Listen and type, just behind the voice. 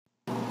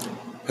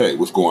Hey,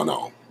 what's going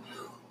on?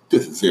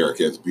 This is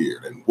Eric S.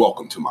 Beard, and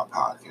welcome to my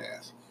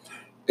podcast.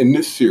 In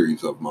this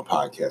series of my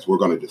podcast, we're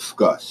going to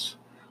discuss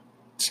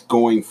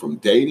going from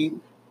dating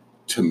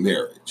to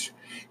marriage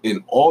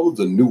and all of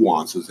the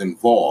nuances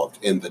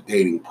involved in the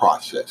dating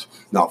process.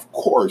 Now, of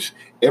course,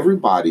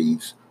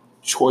 everybody's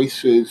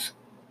choices,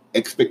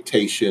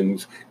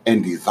 expectations,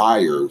 and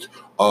desires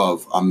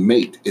of a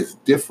mate is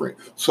different.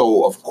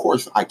 So, of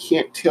course, I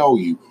can't tell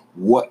you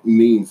what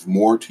means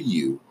more to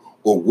you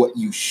or what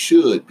you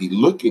should be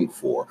looking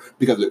for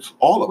because it's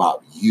all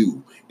about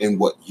you and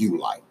what you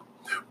like.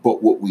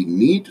 But what we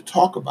need to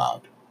talk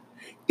about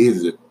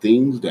is the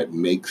things that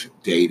makes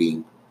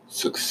dating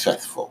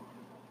successful.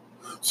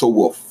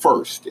 So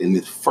in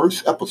this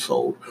first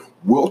episode,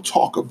 we'll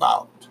talk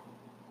about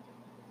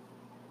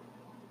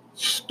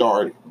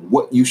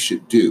what you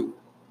should do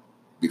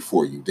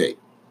before you date.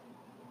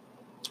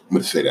 I'm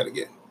going to say that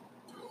again.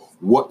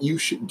 What you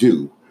should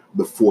do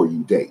before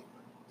you date.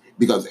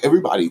 Because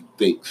everybody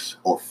thinks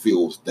or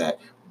feels that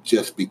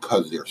just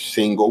because they're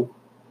single,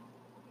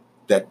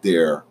 that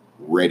they're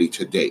ready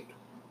to date.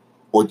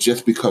 Or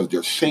just because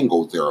they're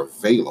single, they're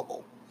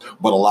available.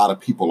 But a lot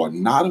of people are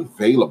not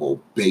available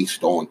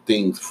based on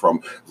things from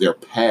their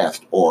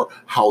past or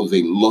how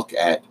they look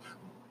at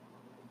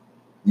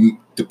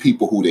the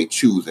people who they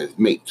choose as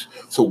mates.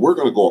 So we're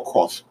going to go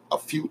across a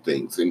few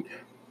things. And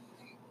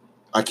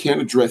I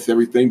can't address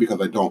everything because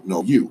I don't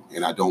know you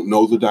and I don't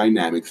know the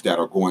dynamics that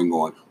are going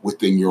on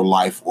within your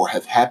life or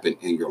have happened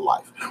in your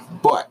life.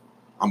 But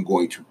I'm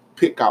going to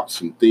pick out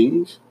some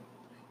things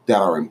that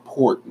are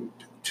important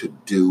to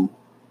do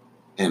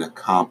and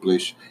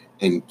accomplish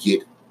and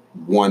get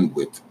one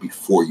with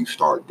before you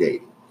start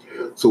dating.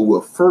 So we'll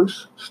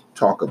first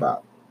talk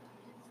about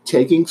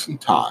taking some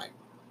time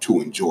to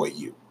enjoy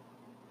you.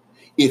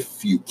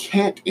 If you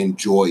can't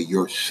enjoy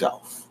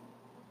yourself,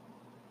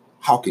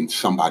 how can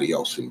somebody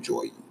else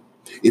enjoy you?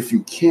 If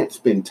you can't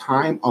spend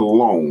time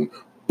alone,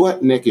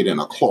 butt naked in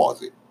a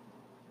closet,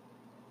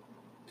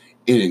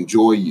 and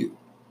enjoy you,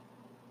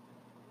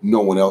 no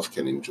one else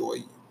can enjoy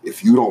you.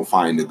 If you don't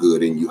find the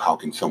good in you, how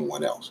can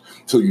someone else?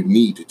 So you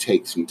need to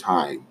take some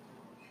time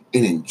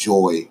and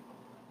enjoy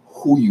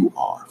who you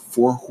are,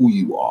 for who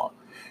you are.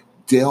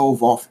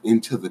 Delve off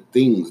into the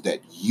things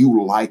that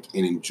you like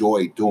and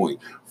enjoy doing.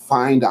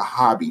 Find a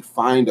hobby,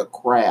 find a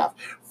craft,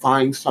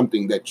 find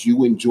something that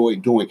you enjoy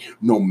doing,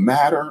 no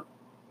matter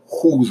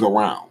who's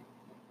around.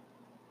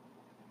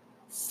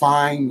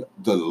 Find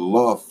the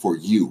love for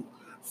you.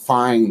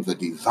 Find the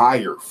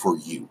desire for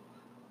you.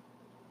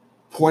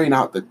 Point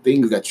out the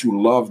things that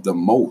you love the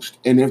most.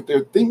 And if there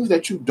are things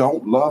that you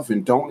don't love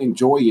and don't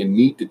enjoy and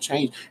need to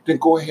change, then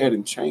go ahead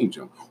and change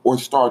them or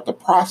start the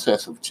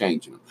process of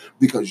changing them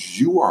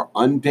because you are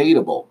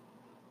undateable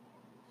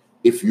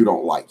if you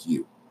don't like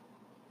you.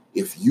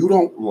 If you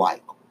don't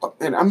like,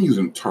 and I'm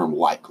using the term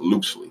like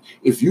loosely,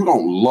 if you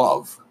don't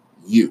love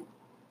you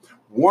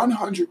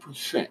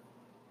 100%,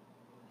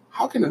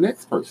 how can the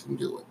next person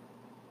do it?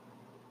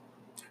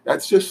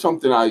 That's just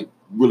something I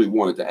really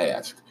wanted to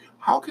ask.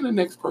 How can the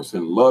next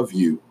person love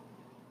you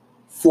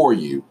for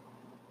you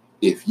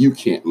if you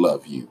can't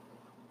love you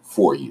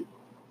for you?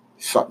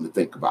 Something to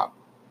think about.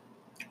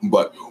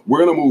 But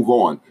we're going to move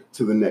on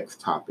to the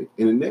next topic.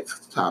 And the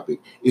next topic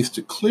is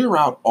to clear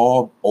out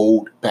all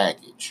old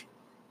baggage.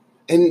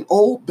 And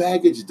old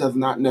baggage does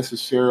not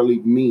necessarily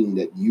mean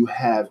that you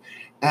have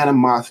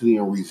animosity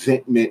and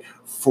resentment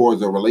for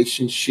the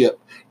relationship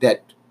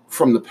that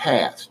from the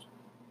past.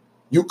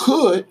 You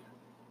could,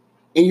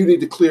 and you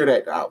need to clear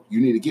that out. You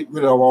need to get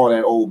rid of all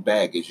that old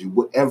baggage.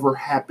 Whatever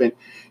happened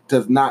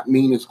does not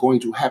mean it's going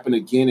to happen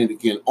again and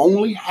again.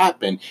 Only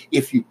happen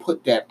if you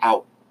put that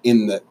out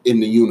in the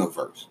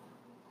universe.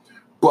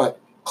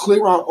 But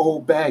clear out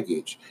old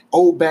baggage.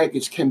 Old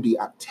baggage can be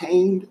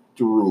obtained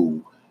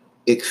through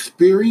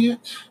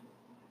experience.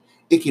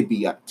 It can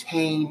be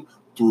obtained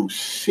through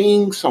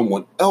seeing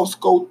someone else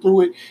go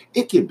through it.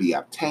 It can be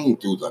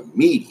obtained through the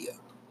media.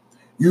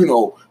 You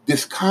know,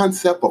 this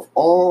concept of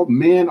all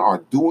men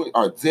are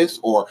this,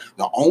 or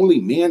the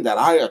only men that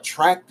I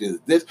attract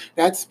is this.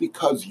 That's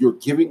because you're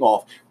giving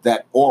off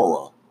that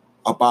aura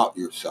about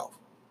yourself.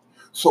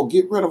 So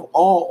get rid of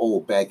all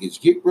old baggage.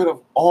 Get rid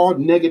of all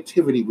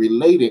negativity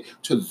related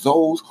to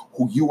those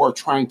who you are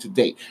trying to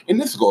date.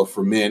 And this goes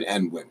for men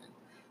and women.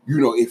 You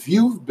know, if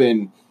you've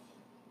been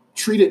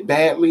treated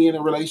badly in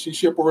a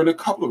relationship or in a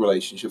couple of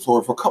relationships,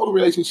 or if a couple of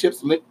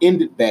relationships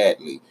ended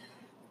badly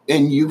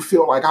and you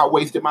feel like I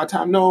wasted my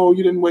time. No,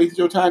 you didn't waste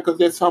your time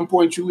because at some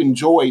point you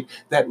enjoyed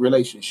that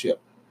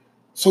relationship.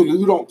 So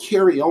you don't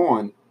carry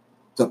on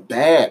the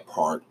bad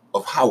part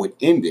of how it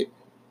ended.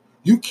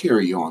 You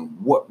carry on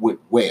what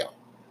went well.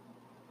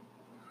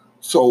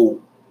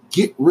 So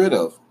get rid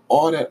of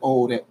all that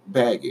old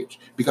baggage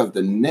because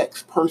the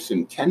next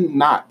person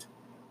cannot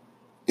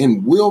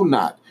and will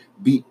not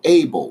be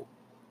able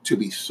to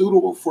be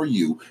suitable for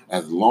you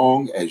as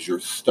long as you're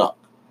stuck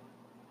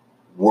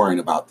worrying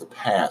about the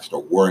past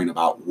or worrying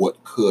about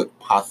what could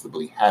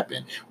possibly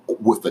happen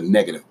with the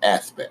negative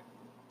aspect.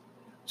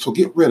 So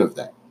get rid of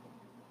that.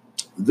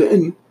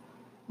 Then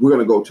we're going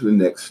to go to the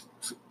next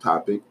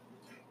topic.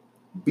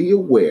 Be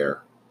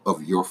aware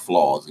of your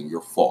flaws and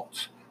your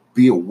faults.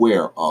 Be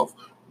aware of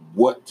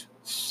what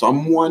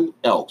someone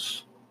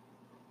else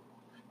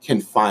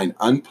can find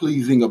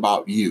unpleasing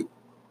about you.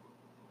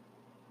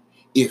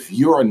 If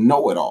you're a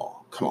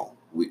know-it-all, come on,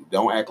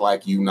 don't act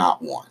like you're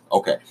not one.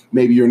 Okay,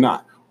 maybe you're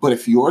not. But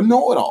if you're a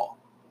know-it-all,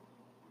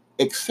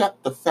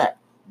 accept the fact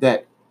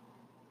that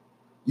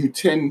you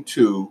tend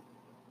to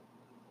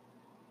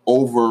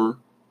over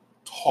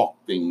talk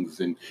things,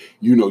 and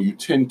you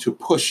tend to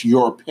push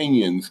your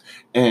opinions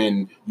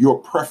and your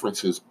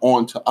preferences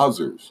onto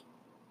others.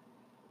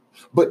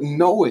 But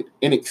know it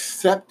and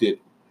accept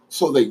it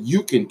so that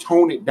you can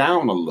tone it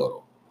down a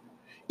little.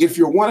 If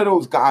you're one of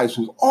those guys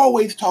who's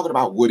always talking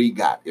about what he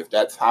got, if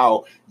that's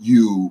how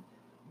you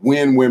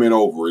win women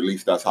over, at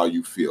least that's how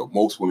you feel.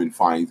 Most women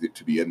find it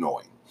to be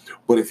annoying.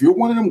 But if you're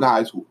one of them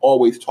guys who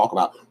always talk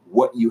about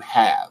what you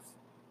have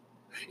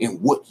and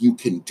what you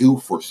can do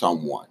for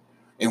someone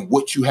and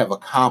what you have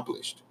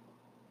accomplished,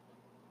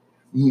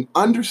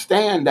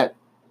 understand that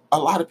a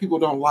lot of people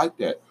don't like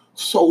that.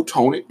 So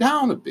tone it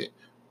down a bit.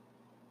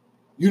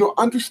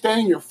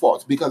 Understand your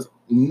faults, because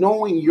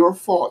knowing your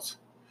faults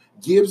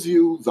gives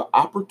you the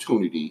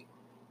opportunity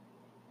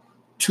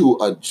to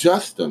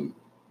adjust them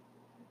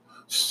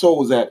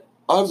so that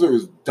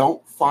others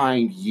don't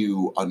find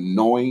you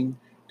annoying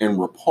and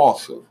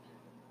repulsive.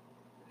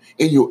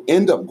 And you'll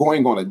end up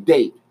going on a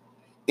date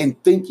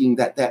and thinking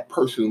that that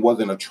person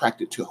wasn't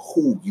attracted to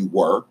who you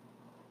were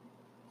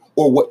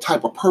or what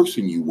type of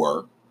person you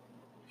were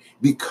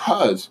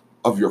because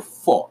of your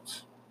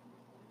faults.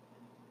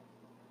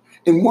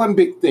 And one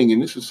big thing, and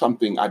this is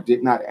something I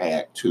did not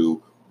add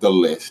to the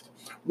list,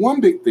 one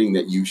big thing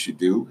that you should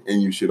do,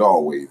 and you should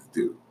always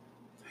do,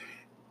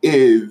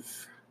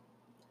 is,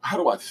 how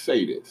do I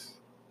say this?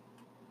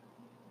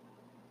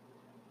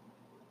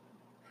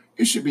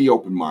 You should be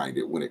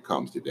open-minded when it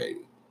comes to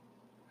dating.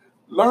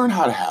 Learn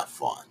how to have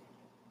fun.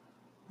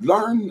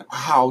 Learn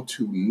how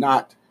to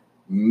not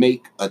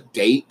make a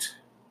date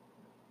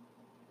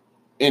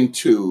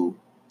into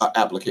an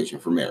application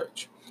for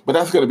marriage. But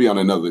that's going to be on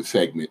another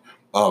segment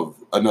of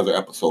another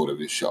episode of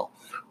this show.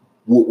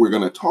 What we're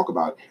going to talk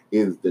about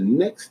is the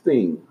next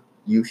thing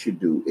you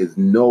should do is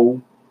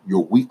know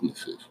your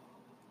weaknesses.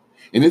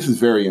 And this is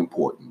very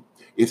important,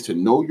 is to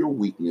know your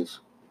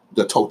weakness,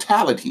 the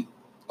totality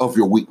of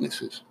your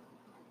weaknesses.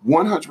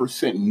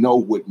 100% know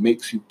what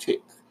makes you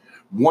tick.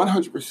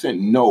 100%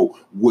 know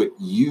what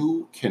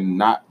you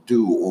cannot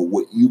do or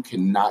what you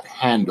cannot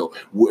handle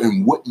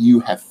and what you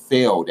have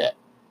failed at.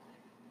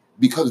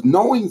 Because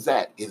knowing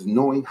that is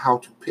knowing how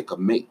to pick a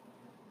mate.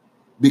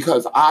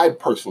 Because I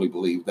personally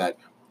believe that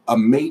a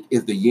mate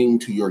is the yin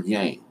to your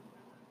yang.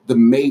 The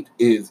mate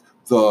is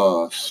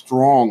the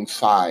strong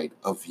side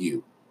of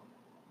you.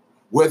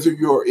 Whether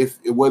you're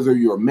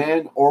a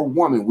man or a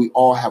woman, we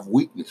all have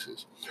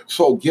weaknesses.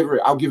 So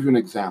I'll give you an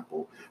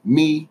example.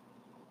 Me,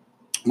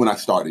 when I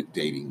started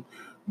dating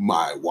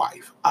my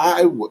wife,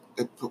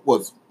 it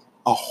was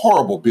a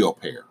horrible bill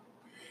payer.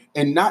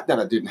 And not that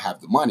I didn't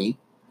have the money,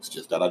 it's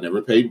just that I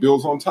never paid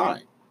bills on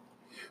time.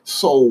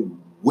 So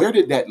where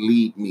did that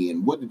lead me,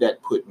 and what did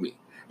that put me?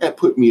 That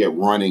put me at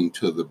running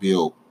to the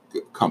bill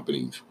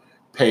companies,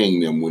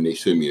 paying them when they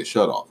send me a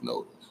shutoff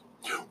notice.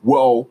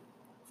 Well,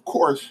 of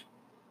course,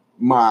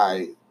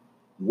 my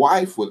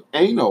wife was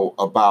anal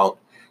about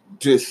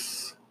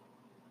this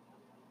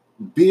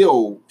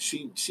bill.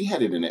 She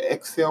had it in an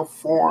Excel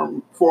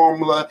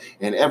formula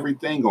and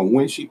everything on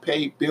when she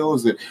paid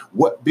bills and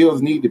what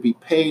bills need to be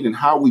paid and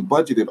how we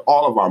budgeted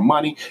all of our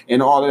money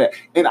and all of that.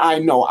 And I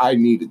know I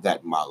needed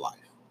that in my life.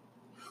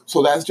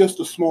 So that's just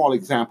a small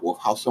example of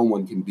how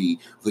someone can be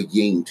the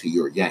yin to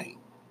your yang.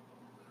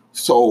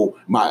 So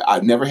I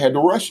never had to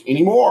rush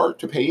anymore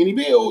to pay any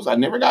bills. I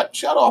never got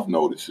shut-off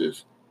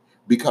notices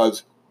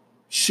because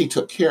she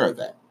took care of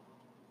that,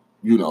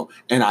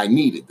 and I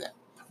needed that.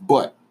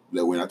 But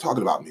we're not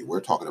talking about me.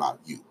 We're talking about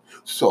you.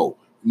 So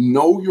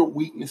know your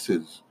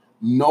weaknesses.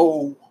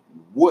 Know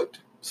what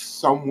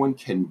someone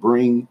can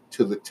bring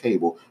to the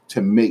table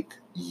to make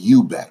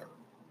you better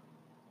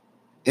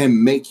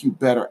and make you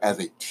better as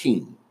a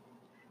team.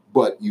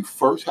 But you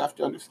first have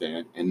to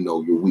understand and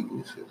know your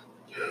weaknesses.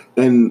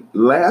 And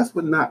last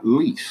but not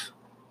least,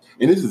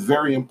 and this is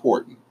very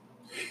important,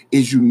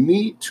 is you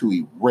need to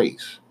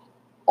erase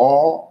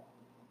all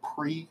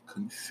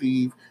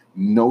preconceived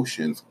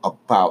notions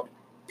about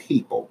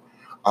people,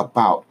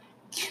 about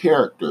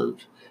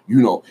characters.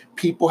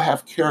 People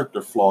have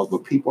character flaws,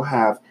 but people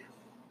have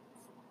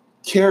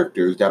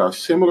characters that are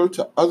similar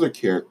to other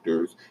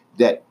characters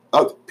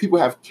people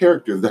have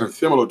characters that are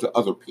similar to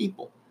other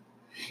people.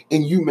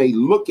 And you may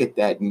look at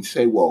that and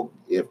say, well,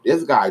 if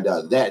this guy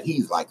does that,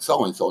 he's like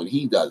so-and-so and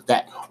he does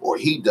that, or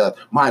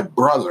my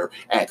brother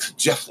acts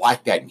just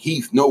like that and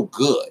he's no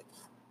good.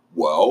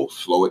 Well,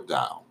 slow it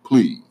down.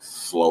 Please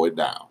slow it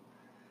down.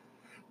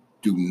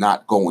 Do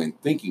not go in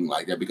thinking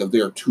like that, because they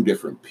are two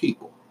different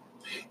people.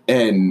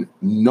 And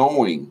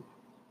going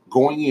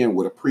in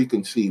with a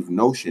preconceived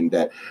notion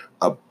that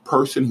a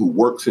person who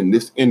works in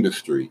this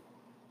industry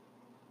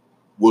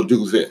will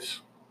do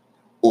this,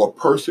 or a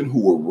person who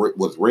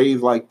was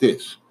raised like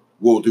this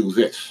will do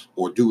this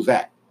or do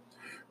that.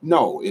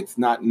 No, it's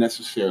not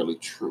necessarily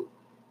true.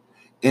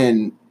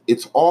 And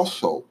it's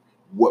also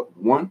what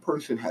one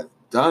person has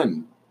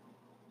done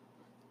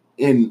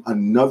in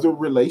another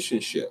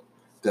relationship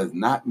does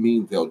not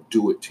mean they'll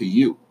do it to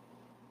you.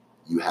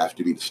 You have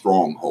to be the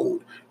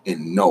stronghold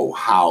and know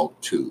how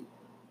to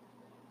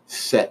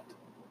set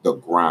the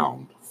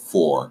ground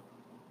for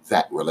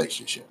that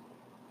relationship.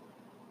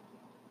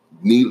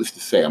 Needless to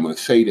say, I'm going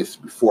to say this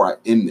before I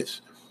end this.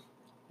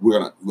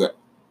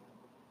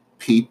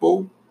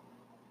 People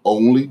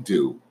only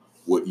do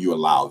what you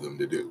allow them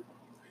to do.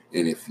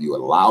 And if you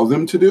allow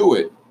them to do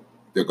it,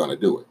 they're going to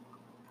do it.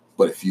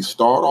 But if you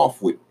start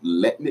off with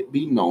letting it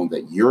be known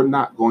that you're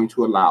not going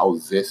to allow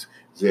this,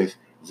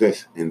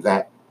 and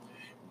that,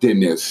 then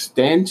there's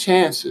stand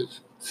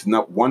chances. It's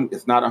not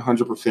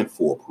 100%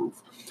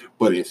 foolproof,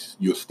 but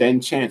you'll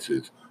stand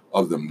chances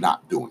of them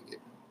not doing it.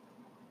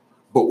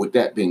 But with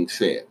that being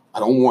said, I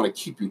don't want to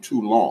keep you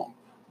too long,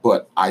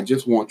 but I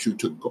just want you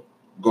to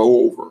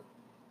go over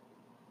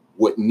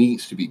what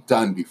needs to be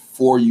done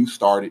before you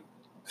start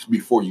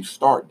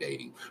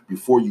dating,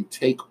 before you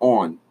take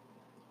on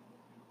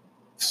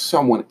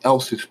someone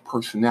else's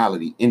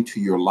personality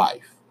into your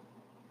life.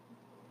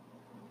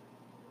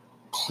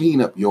 Clean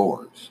up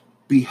yours.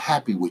 Be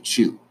happy with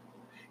you,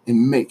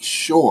 and make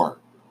sure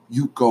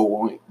you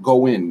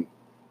go in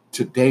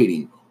to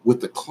dating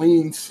with a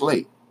clean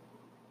slate.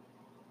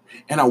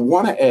 And I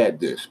want to add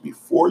this: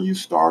 before you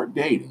start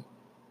dating,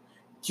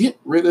 get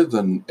rid of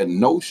the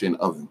notion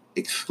of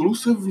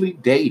exclusively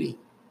dating.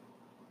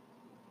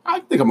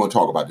 I think I'm going to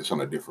talk about this on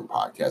a different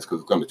podcast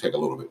because it's going to take a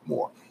little bit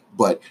more.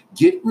 But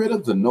get rid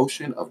of the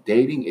notion of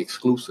dating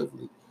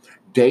exclusively.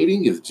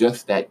 Dating is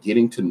just that,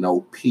 getting to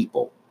know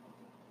people.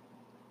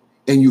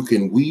 And you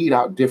can weed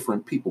out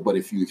different people. But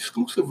if you're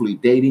exclusively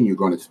dating, you're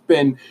going to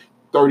spend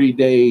 30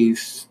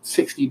 days,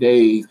 60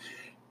 days,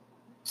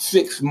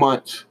 6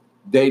 months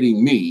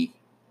dating me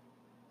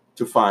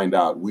to find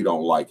out we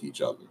don't like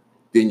each other.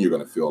 Then you're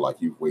going to feel like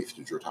you've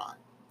wasted your time.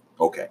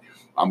 Okay,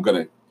 I'm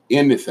going to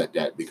end this at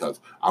that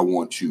because I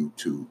want you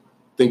to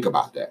think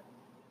about that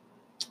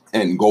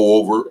and go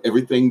over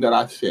everything that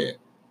I said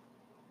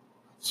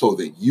so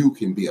that you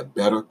can be a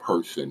better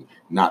person,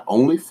 not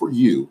only for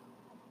you,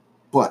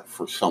 but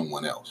for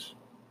someone else.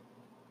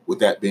 With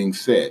that being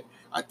said,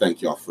 I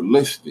thank y'all for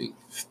listening.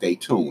 Stay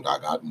tuned. I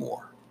got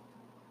more.